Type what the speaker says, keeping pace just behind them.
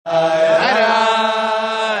So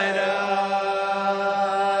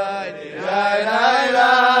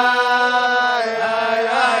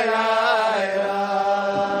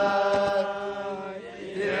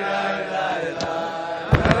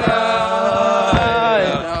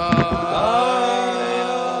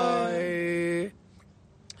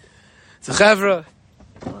Chavra,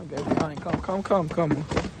 come on, baby, fine, come.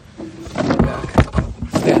 Back.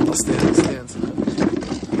 Stand.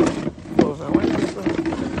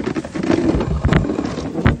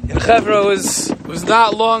 And Chavra was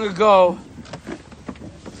not long ago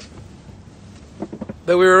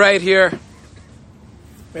that we were right here,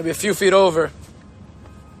 maybe a few feet over.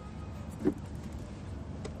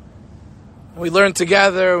 We learned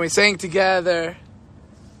together, we sang together.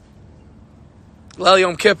 Leil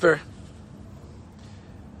Yom Kippur.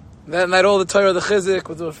 That night, all the Torah of the Chizik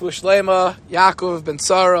with the Refuah Shlema, Yaakov ben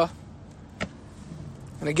Sarah.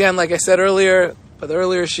 And again, like I said earlier, but the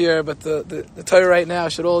earlier shir, but the Torah right now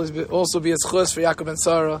should also be a schus for Yaakov ben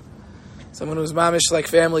Sarah, someone who's mamish like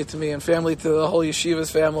family to me and family to the whole yeshiva's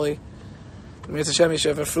family. And Hashem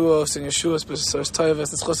Yeshev Fruos and Yeshua's B'Sores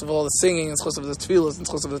Toivas, the schus of all the singing, and schus of the tefillos, and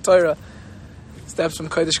schus of the Torah. Steps from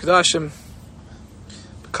Kodesh Kodashim,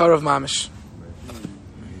 B'Kar of mamish.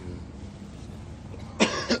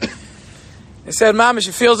 He said, Mamish,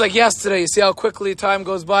 it feels like yesterday. You see how quickly time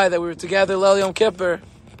goes by that we were together, Leil Yom Kippur.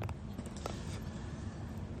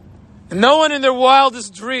 And no one in their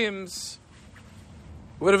wildest dreams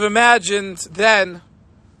would have imagined then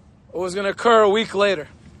what was going to occur a week later.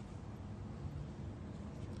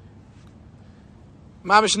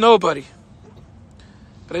 Mamish, nobody.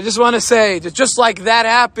 But I just want to say that just like that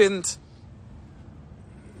happened,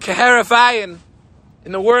 Keherafayin,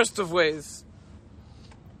 in the worst of ways,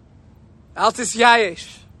 Altis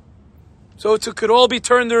Yayesh. So it could all be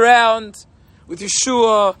turned around with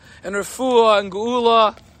Yeshua and Refuah and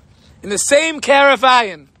Geula in the same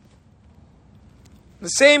Keherafayin. The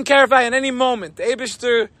same Keherafayin, any moment. The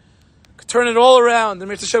Eibishter could turn it all around. The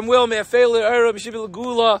Mirz Hashem will, Me'afei Le'era, B'Shiva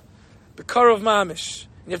L'Geula, B'Kar of Mamish.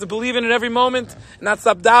 And you have to believe in it every moment and not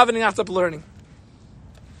stop davening, not stop learning.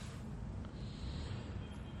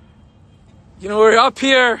 You know, we're up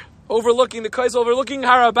here overlooking the Kaisel, overlooking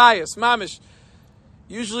Har HaBayis, Mamish.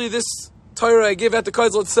 Usually this Torah I give at the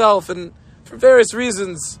Kaisel itself, and for various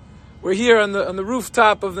reasons, we're here on the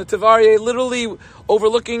rooftop of the Tevarye, literally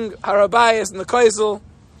overlooking Har HaBayis and the Kaisel.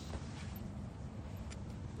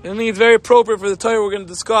 And I think it's very appropriate for the Torah we're going to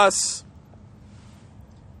discuss.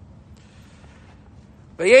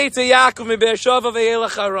 Vayetze Yaakov mi Beersheva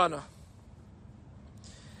vayelech Harana.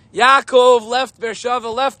 Yaakov left Beersheva,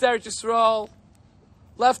 left Eretz Yisrael,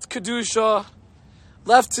 left Kedusha,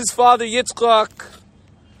 left his father Yitzchak,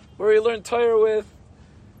 where he learned Torah with.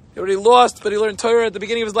 He already lost, but he learned Torah at the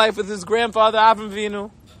beginning of his life with his grandfather Avram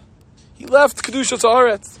Avinu. He left Kedusha to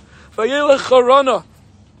Aretz. Vayelech Harana.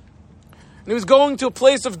 And he was going to a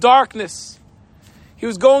place of darkness. He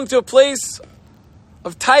was going to a place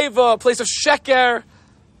of Taiva, a place of Sheker,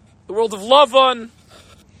 the world of Lavan.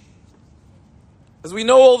 As we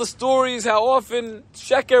know all the stories, how often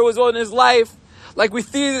Sheker was on his life, like we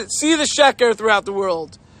see the Sheker throughout the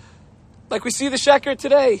world. Like we see the Sheker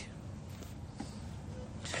today.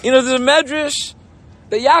 You know, there's a medrash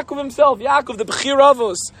that Yaakov himself, the Bechir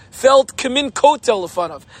Avos, felt Kamin Kotel in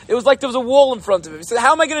front of. It was like there was a wall in front of him. He said,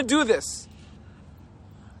 how am I going to do this?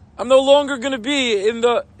 I'm no longer going to be in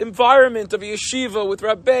the environment of a yeshiva, with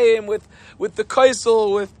Rabbeim, with the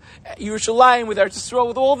Kaisel, with Yerushalayim, with Eretz Yisrael,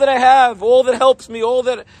 with all that I have, all that helps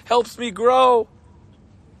me grow.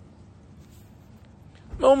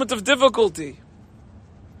 Moment of difficulty.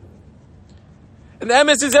 And the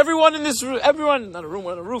emes is everyone in this room, everyone, not a room,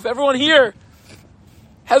 on a roof, everyone here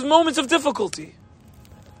has moments of difficulty,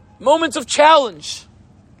 moments of challenge,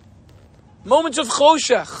 moments of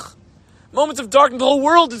choshech, moments of darkness. The whole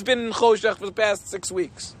world has been in choshech for the past 6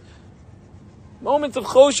 weeks. Moments of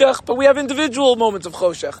choshech, but we have individual moments of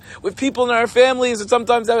choshech with people in our families that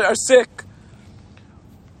sometimes are sick.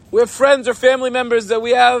 We have friends or family members that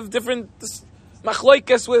we have different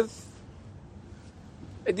machloikes with.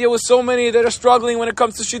 I deal with so many that are struggling when it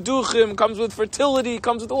comes to shidduchim, comes with fertility,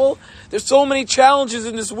 comes with all. There's so many challenges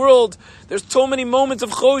in this world. There's so many moments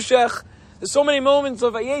of choshech. There's so many moments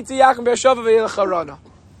of Vayetze Yaakov Beersheva vayelech Harana.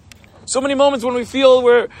 So many moments when we feel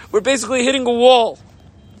we're basically hitting a wall.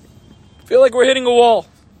 Feel like we're hitting a wall.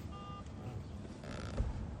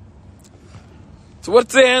 So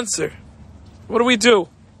what's the answer? What do we do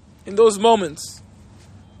in those moments?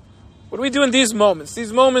 What do we do in these moments?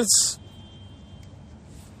 These moments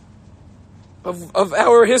of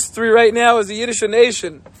our history right now as a Yiddish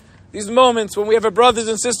nation. These moments when we have our brothers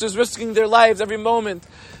and sisters risking their lives every moment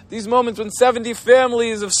These moments when 70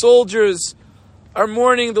 families of soldiers are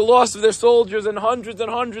mourning the loss of their soldiers, and hundreds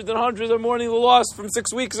and hundreds and hundreds are mourning the loss from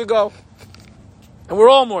 6 weeks ago. And we're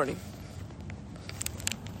all mourning.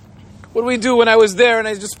 What do we do when I was there, and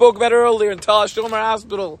I just spoke about it earlier, in Tal HaShomer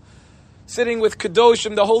Hospital, sitting with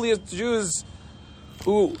Kedoshim, the holiest Jews,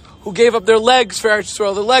 who gave up their legs for Eretz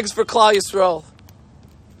Yisrael, their legs for Klal Yisrael,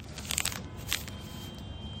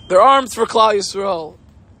 their arms for Klal Yisrael,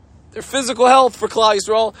 their physical health for Klal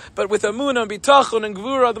Yisrael, but with Amunah and Bitachon and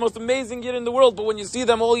Gvura, the most amazing yid in the world. But when you see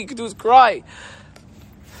them, all you can do is cry.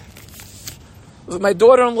 With my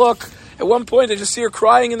daughter-in-law, at one point, I just see her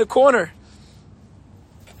crying in the corner.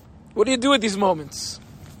 What do you do at these moments?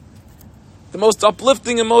 The most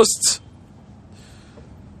uplifting and most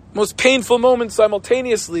painful moments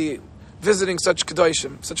simultaneously, visiting such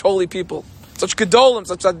Kedoshim, such holy people, such Gedolim,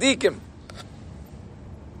 such Tzaddikim.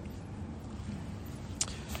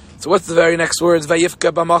 So what's the very next words?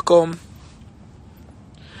 Vayivka b'makom.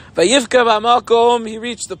 Vayivka b'makom, he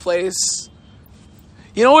reached the place.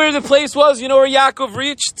 You know where the place was? You know where Yaakov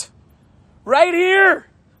reached? Right here.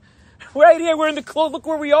 Right here. We're in the look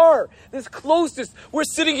where we are. This closest. We're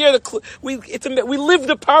sitting here. We live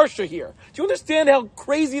the parsha here. Do you understand how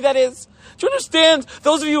crazy that is? Do you understand,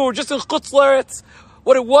 those of you who were just in Chutz La'aretz,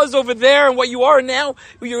 what it was over there and what you are now?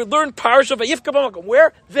 You learn parsha. Vayivka b'makom.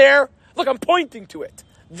 Where? There. Look, I'm pointing to it.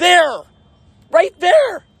 There. Right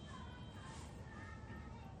there.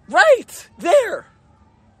 Right there.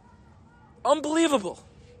 Unbelievable.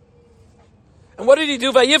 And what did he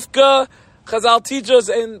do? Vayivka, Chazal teaches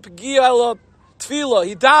in Pegiyah Tefillah,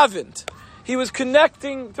 he davened. He was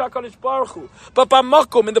connecting to HaKadosh Baruch Hu. But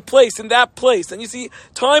b'makom, in the place, in that place. And you see,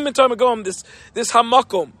 time and time ago, this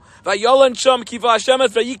hamakom. Vayolan sham kiva Hashem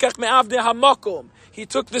et vayikach me'avnei hamakom. He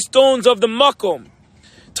took the stones of the makom.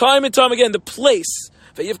 Time and time again, the place.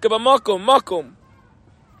 Vayivka b'makom, makom.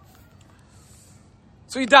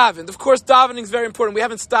 So he davened. Of course, davening is very important. We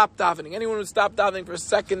haven't stopped davening. Anyone who stopped davening for a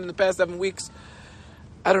second in the past 7 weeks,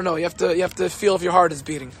 I don't know. You have to feel if your heart is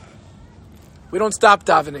beating. We don't stop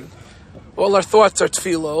davening. All our thoughts are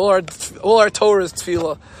tefillah. All our Torah is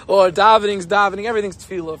tefillah. All our davening is davening. Everything's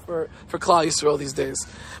tefillah for Klal Yisrael these days.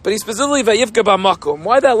 But he specifically vayivka b'makom.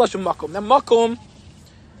 Why that lashon makom? Now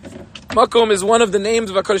makom is one of the names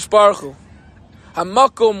of HaKadosh Baruch Hu.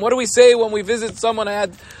 Hamakom, what do we say when we visit someone? I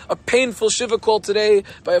had a painful shiva call today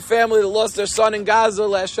by a family that lost their son in Gaza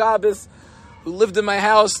last Shabbos, who lived in my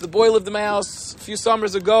house. The boy lived in my house a few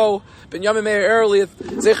summers ago. Ben Yamim Meir early at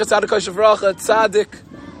Zecher Tzaddik Hashavracha at Tzaddik.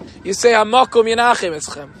 You say Hamakom Yenachem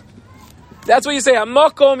Eschem. That's what you say,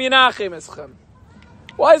 Hamakom Yenachem Eschem.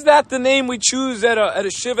 Why is that the name we choose at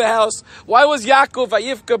a shiva house? Why was Yaakov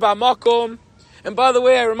Vayivka b'Hamakom? And by the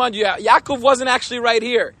way, I remind you, Yaakov wasn't actually right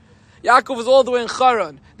here. Yaakov was all the way in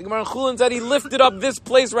Charan. The Gemara in Chulin said he lifted up this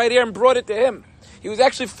place right here and brought it to him. He was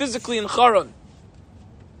actually physically in Charan.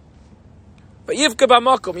 But Yivka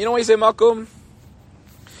b'makom. You know why you say makom?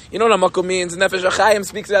 You know what makom means. Nefesh HaChaim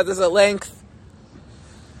speaks about this at length.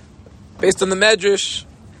 Based on the Medrash.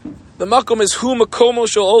 The makom is hu makomo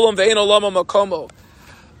shel olam ve'ein olama makomo.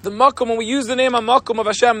 The makom, when we use the name makom of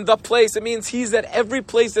Hashem, the place, it means He's at every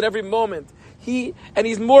place at every moment. He's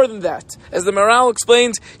more than that. As the Maral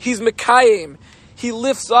explains, He's Mekayim. He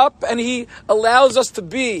lifts up and He allows us to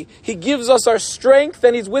be. He gives us our strength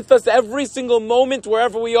and He's with us every single moment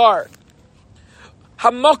wherever we are.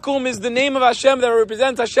 Hamakum is the name of Hashem that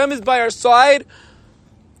represents Hashem is by our side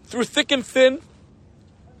through thick and thin,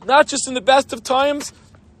 not just in the best of times,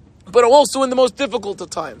 but also in the most difficult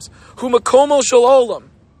of times. Hu makomo shel olam.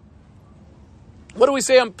 What do we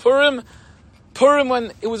say on Purim? Purim,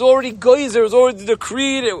 when it was already geyser, it was already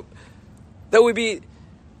decreed that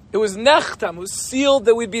it was nechtam, it was sealed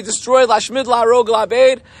that we'd be destroyed, lashmid la'arog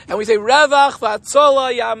la'abeid, and we say, Revach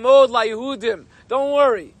v'atzola yamod la'Yehudim. Don't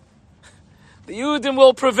worry. The Yehudim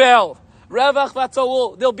will prevail. Revach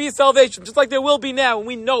v'atzola, there'll be salvation, just like there will be now, and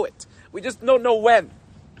we know it. We just don't know when.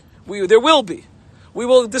 There will be. We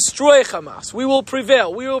will destroy Hamas. We will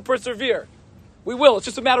prevail. We will persevere. We will. It's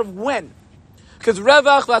just a matter of when. Because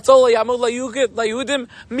Revach v'atzola yamod la'Yehudim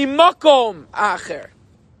mimakom acher.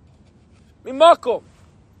 Mimakom.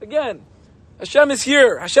 Again, Hashem is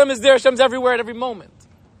here. Hashem is there. Hashem's everywhere at every moment.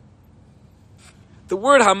 The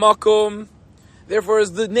word hamakom, therefore,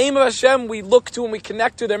 is the name of Hashem we look to and we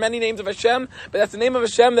connect to. There are many names of Hashem, but that's the name of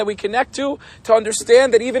Hashem that we connect to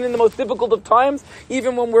understand that even in the most difficult of times,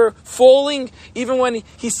 even when we're falling, even when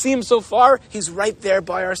He seems so far, He's right there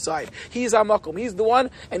by our side. He's hamakom. He's the one,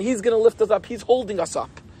 and He's going to lift us up. He's holding us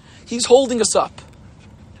up. He's holding us up.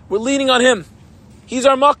 We're leaning on Him. He's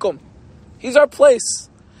our makom. He's our place.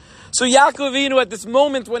 So Yaakov Avinu, at this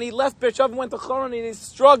moment when he left Beersheba and went to Charan, and he's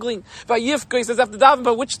struggling. Vayifka, he says after davening,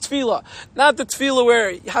 but which tefillah? Not the tefillah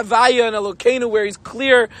where Havaya and Elokeinu, where he's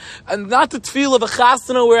clear, and not the tefillah of a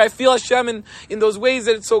chasana where I feel Hashem in those ways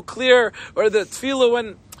that it's so clear, or the tefillah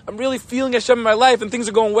when I'm really feeling Hashem in my life and things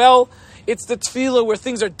are going well. It's the tefillah where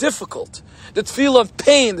things are difficult. The tefillah of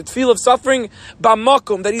pain, the tefillah of suffering,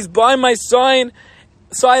 b'makom, that he's by my side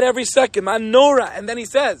every second. Manora, and then he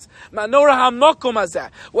says, Manora ha'makom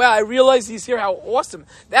hazeh. Well, I realize he's here, how awesome.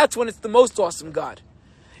 That's when it's the most awesome God.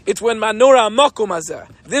 It's when Manora ha'makom hazeh,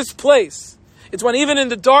 this place. It's when even in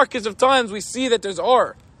the darkest of times we see that there's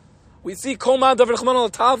or. We see kol ma'adav rechman al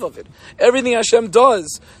tav of it. Everything Hashem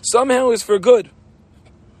does somehow is for good.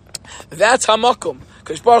 That's ha'makom.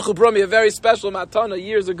 Because Baruch Hu brought me a very special matana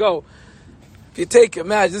years ago. If you take it,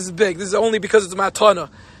 imagine, this is big. This is only because it's matana.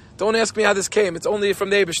 Don't ask me how this came. It's only from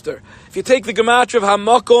the Eibishter. If you take the gematria of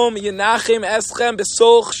Hamakom, Yenachem, Eschem,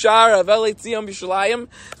 Besoch, Shar, Avel, Eitzion, B'Shalayim,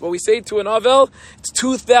 what we say to an Avel, it's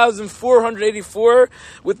 2,484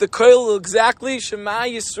 with the koil exactly. Shema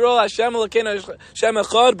Yisrael, Hashem Elokeinu, Hashem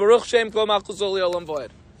Echad, Baruch Shem Kol Malchus Olam V'Oed.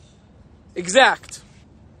 Exact.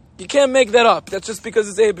 You can't make that up. That's just because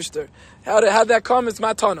it's Eibishter. How'd that come? It's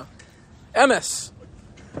Matana. Emes.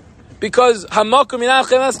 Because Hamakom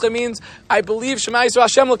Yenachem Eschem means I believe Shema Yisrael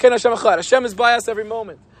Hashem Elokeinu Hashem Echad. Hashem is by us every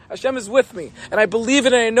moment. Hashem is with me, and I believe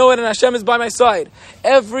it and I know it, and Hashem is by my side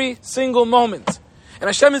every single moment. And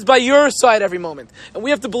Hashem is by your side every moment, and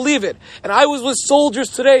we have to believe it. And I was with soldiers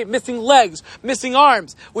today, missing legs, missing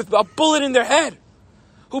arms, with a bullet in their head.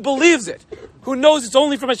 Who believes it? Who knows it's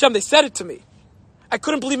only from Hashem? They said it to me. I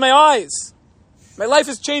couldn't believe my eyes. My life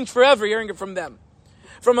has changed forever hearing it from them.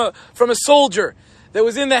 From a soldier that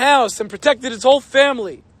was in the house and protected his whole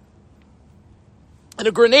family. And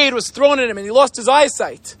a grenade was thrown at him and he lost his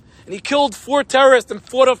eyesight. And he killed 4 terrorists and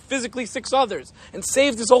fought off physically 6 others. And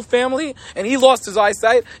saved his whole family. And he lost his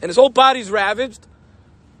eyesight. And his whole body's ravaged.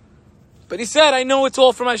 But he said, I know it's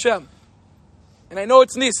all from Hashem. And I know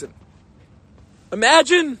it's Nisim.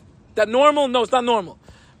 Imagine that normal? No, it's not normal.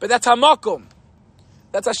 But that's Hamakom.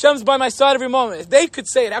 That's Hashem's by my side every moment. If they could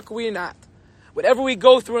say it, how could we not? Whatever we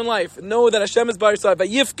go through in life, know that Hashem is by your side.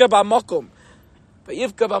 Vayifka b'makom.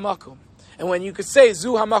 Vayifka b'makom. And when you could say,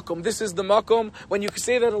 Zu hamakom, this is the makom, when you could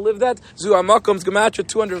say that and live that, Zu hamakom's gematria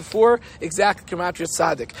 204, exact gematria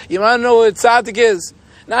tzaddik. You want to know what tzaddik is?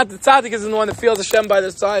 Not the tzaddik isn't the one that feels Hashem by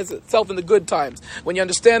their side itself in the good times. When you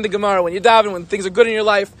understand the Gemara, when you daven, when things are good in your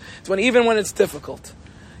life, it's when even when it's difficult.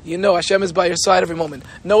 You know Hashem is by your side every moment.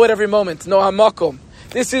 Know it every moment. Know hamakom.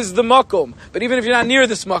 This is the makom. But even if you're not near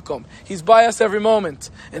this makom, He's by us every moment.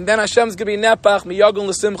 And then Hashem's going to be nepach, miyagun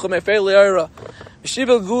l'simcha, me'fei le'ira.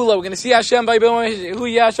 Meshibel gula, we're going to see Hashem by Hu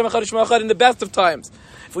Yeh Hashem Echad Shema Echad in the best of times.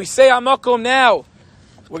 If we say hamakom now,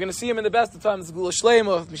 we're going to see Him in the best of times. Gula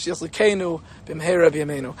Shleima, Mashiach L'keinu, B'mheira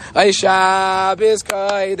B'yameinu. Ay Shabbos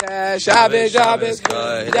Kodesh, Shabbos Shabbos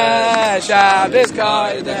Kodesh, Shabbos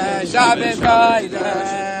Kodesh, Shabbos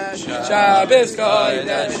Kodesh, Shabbos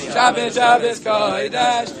Kodesh, Shabbos Shabbos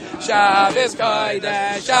Kodesh, Shabbos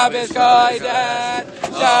Kodesh, Shabbos Kodesh,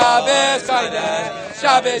 Shabbos Kodesh,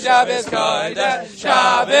 Shabbos Shabbos Kodesh,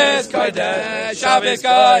 Shabbos Kodesh, Shabbos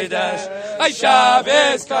Kodesh, Ay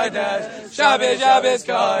Shabbos Kodesh, Shabbos Shabbos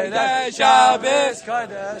Kodesh, Shabbos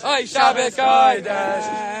Kodesh, Ay Shabbos Kodesh,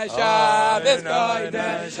 Shabbos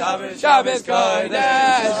Kodesh, Shabbos Kodesh,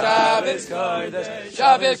 Shabbos Kodesh,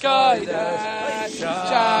 Shabbos Kodesh,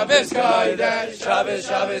 Shabbos Kodesh, Shabbos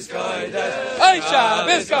Shabbos Kodesh, Ay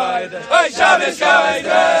Shabbos Kodesh, Ay Shabbos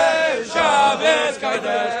Kodesh, Shabbos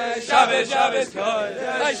Kodesh, Shabbos Shabbos Kodesh,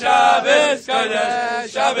 Ay Shabbos Kodesh,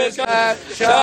 Shabbos Kodesh.